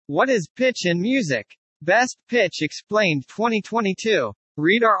What is pitch in music? Best Pitch Explained 2022.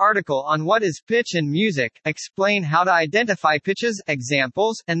 Read our article on what is pitch in music, explain how to identify pitches,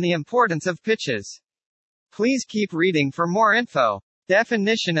 examples, and the importance of pitches. Please keep reading for more info.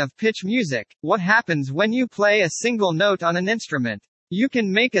 Definition of pitch music. What happens when you play a single note on an instrument? You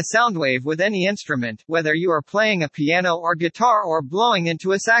can make a sound wave with any instrument, whether you are playing a piano or guitar or blowing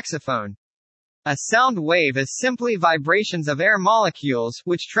into a saxophone. A sound wave is simply vibrations of air molecules,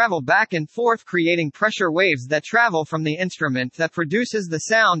 which travel back and forth creating pressure waves that travel from the instrument that produces the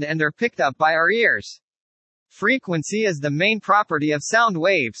sound and are picked up by our ears. Frequency is the main property of sound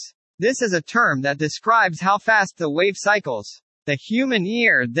waves. This is a term that describes how fast the wave cycles. The human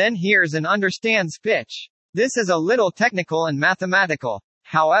ear then hears and understands pitch. This is a little technical and mathematical.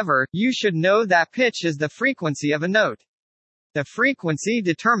 However, you should know that pitch is the frequency of a note. The frequency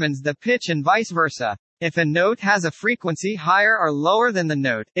determines the pitch and vice versa. If a note has a frequency higher or lower than the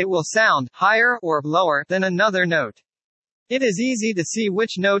note, it will sound higher or lower than another note. It is easy to see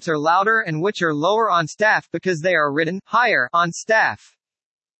which notes are louder and which are lower on staff because they are written higher on staff.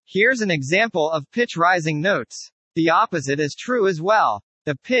 Here's an example of pitch rising notes. The opposite is true as well.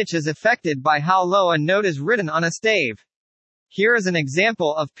 The pitch is affected by how low a note is written on a stave. Here is an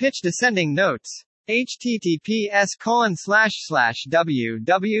example of pitch descending notes.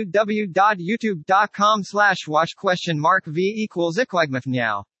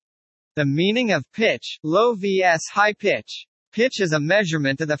 https://www.youtube.com/watch?v=now. The meaning of pitch, low vs high pitch. Pitch is a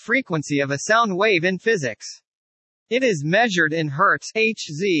measurement of the frequency of a sound wave in physics. It is measured in hertz,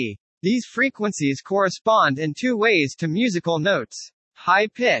 Hz. These frequencies correspond in two ways to musical notes. High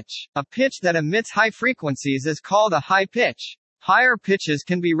pitch. A pitch that emits high frequencies is called a high pitch. Higher pitches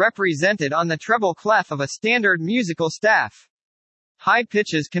can be represented on the treble clef of a standard musical staff. High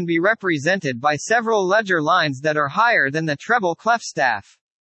pitches can be represented by several ledger lines that are higher than the treble clef staff.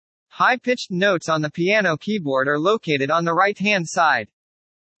 High-pitched notes on the piano keyboard are located on the right-hand side.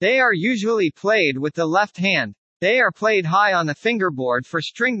 They are usually played with the left hand. They are played high on the fingerboard for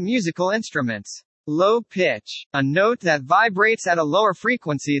stringed musical instruments. Low pitch. A note that vibrates at a lower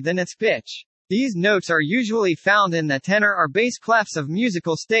frequency than its pitch. These notes are usually found in the tenor or bass clefs of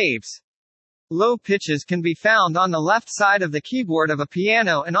musical staves. Low pitches can be found on the left side of the keyboard of a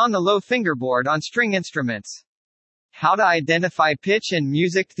piano and on the low fingerboard on string instruments. How to identify pitch in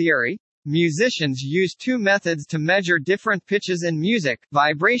music theory? Musicians use two methods to measure different pitches in music: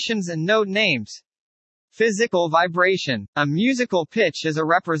 vibrations and note names. Physical vibration. A musical pitch is a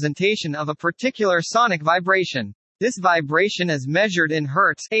representation of a particular sonic vibration. This vibration is measured in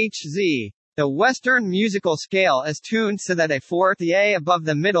hertz, Hz. The Western musical scale is tuned so that a fourth A above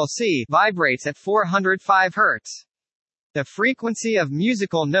the middle C vibrates at 405 Hz. The frequency of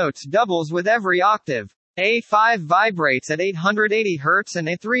musical notes doubles with every octave. A5 vibrates at 880 Hz and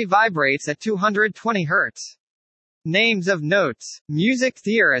A3 vibrates at 220 Hz. Names of notes. Music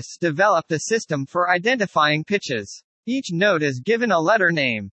theorists developed a system for identifying pitches. Each note is given a letter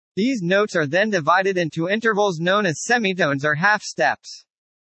name. These notes are then divided into intervals known as semitones or half steps.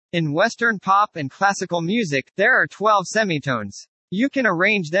 In Western pop and classical music, there are 12 semitones. You can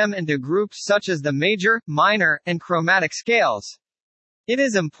arrange them into groups such as the major, minor, and chromatic scales. It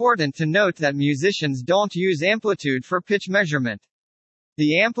is important to note that musicians don't use amplitude for pitch measurement.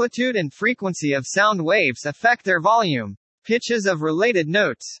 The amplitude and frequency of sound waves affect their volume. Pitches of related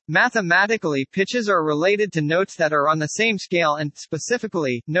notes. Mathematically, pitches are related to notes that are on the same scale and,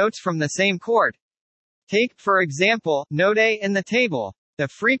 specifically, notes from the same chord. Take, for example, note A in the table. The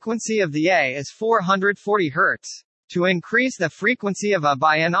frequency of the A is 440 Hz. To increase the frequency of A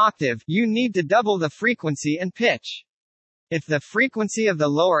by an octave, you need to double the frequency and pitch. If the frequency of the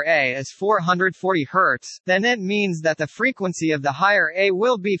lower A is 440 Hz, then it means that the frequency of the higher A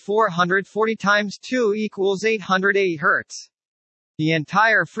will be 440 times 2 equals 880 Hz. The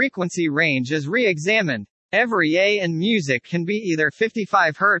entire frequency range is re-examined. Every A in music can be either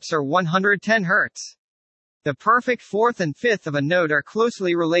 55 Hz or 110 Hz. The perfect fourth and fifth of a note are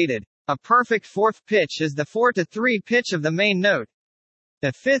closely related. A perfect fourth pitch is the 4-3 pitch of the main note.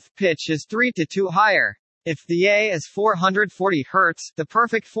 The fifth pitch is 3-2 higher. If the A is 440 Hz, the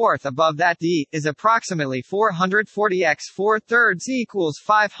perfect fourth above that D is approximately 440 x 4/3 equals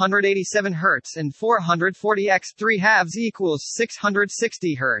 587 Hz and 440 x 3/2 equals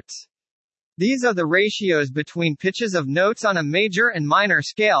 660 Hz. These are the ratios between pitches of notes on a major and minor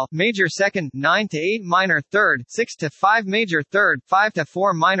scale: major second, 9 to 8 minor third, 6 to 5 major third, 5 to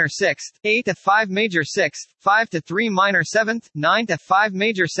 4 minor sixth, 8 to 5 major sixth, 5 to 3 minor seventh, 9 to 5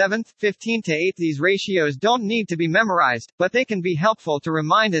 major seventh, 15 to 8. These ratios don't need to be memorized, but they can be helpful to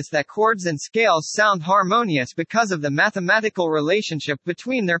remind us that chords and scales sound harmonious because of the mathematical relationship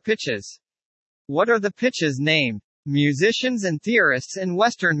between their pitches. What are the pitches named? Musicians and theorists in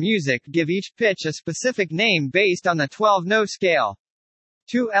Western music give each pitch a specific name based on the 12-note scale.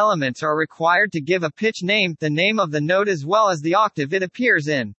 Two elements are required to give a pitch name: the name of the note as well as the octave it appears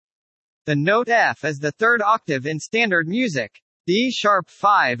in. The note F is the third octave in standard music. D-sharp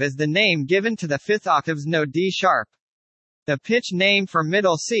 5 is the name given to the fifth octave's note D-sharp. The pitch name for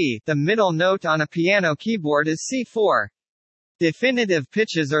middle C, the middle note on a piano keyboard, is C4. Definitive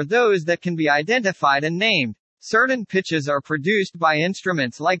pitches are those that can be identified and named. Certain pitches are produced by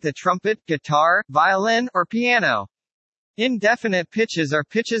instruments like the trumpet, guitar, violin, or piano. Indefinite pitches are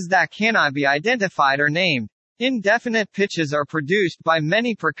pitches that cannot be identified or named. Indefinite pitches are produced by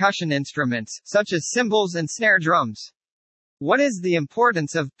many percussion instruments, such as cymbals and snare drums. What is the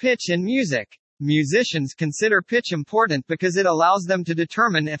importance of pitch in music? Musicians consider pitch important because it allows them to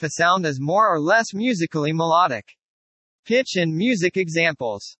determine if a sound is more or less musically melodic. Pitch in music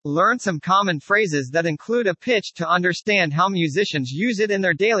examples. Learn some common phrases that include a pitch to understand how musicians use it in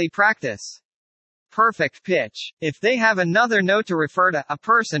their daily practice. Perfect pitch. If they have another note to refer to, a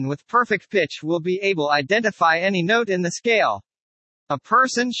person with perfect pitch will be able to identify any note in the scale. A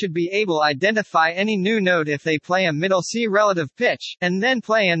person should be able to identify any new note if they play a middle C relative pitch, and then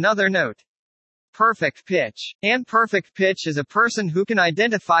play another note. Perfect pitch. An perfect pitch is a person who can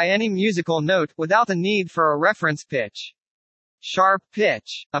identify any musical note, without the need for a reference pitch. Sharp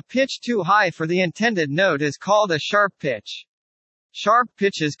pitch. A pitch too high for the intended note is called a sharp pitch. Sharp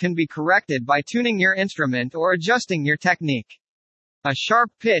pitches can be corrected by tuning your instrument or adjusting your technique. A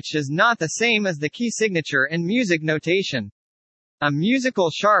sharp pitch is not the same as the key signature in music notation. A musical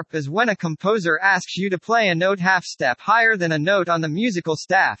sharp is when a composer asks you to play a note half step higher than a note on the musical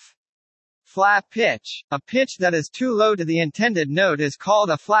staff. Flat pitch. A pitch that is too low to the intended note is called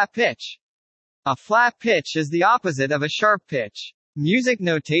a flat pitch. A flat pitch is the opposite of a sharp pitch. Music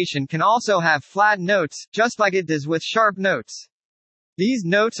notation can also have flat notes, just like it does with sharp notes. These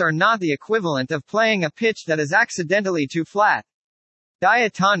notes are not the equivalent of playing a pitch that is accidentally too flat.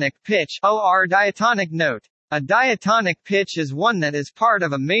 Diatonic pitch, or diatonic note. A diatonic pitch is one that is part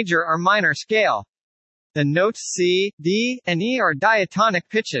of a major or minor scale. The notes C, D, and E are diatonic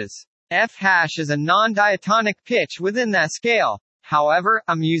pitches. F# is a non-diatonic pitch within that scale. However,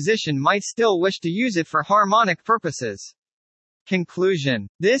 a musician might still wish to use it for harmonic purposes. Conclusion.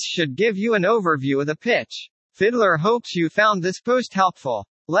 This should give you an overview of the pitch. Fiddler hopes you found this post helpful.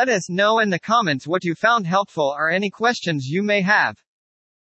 Let us know in the comments what you found helpful or any questions you may have.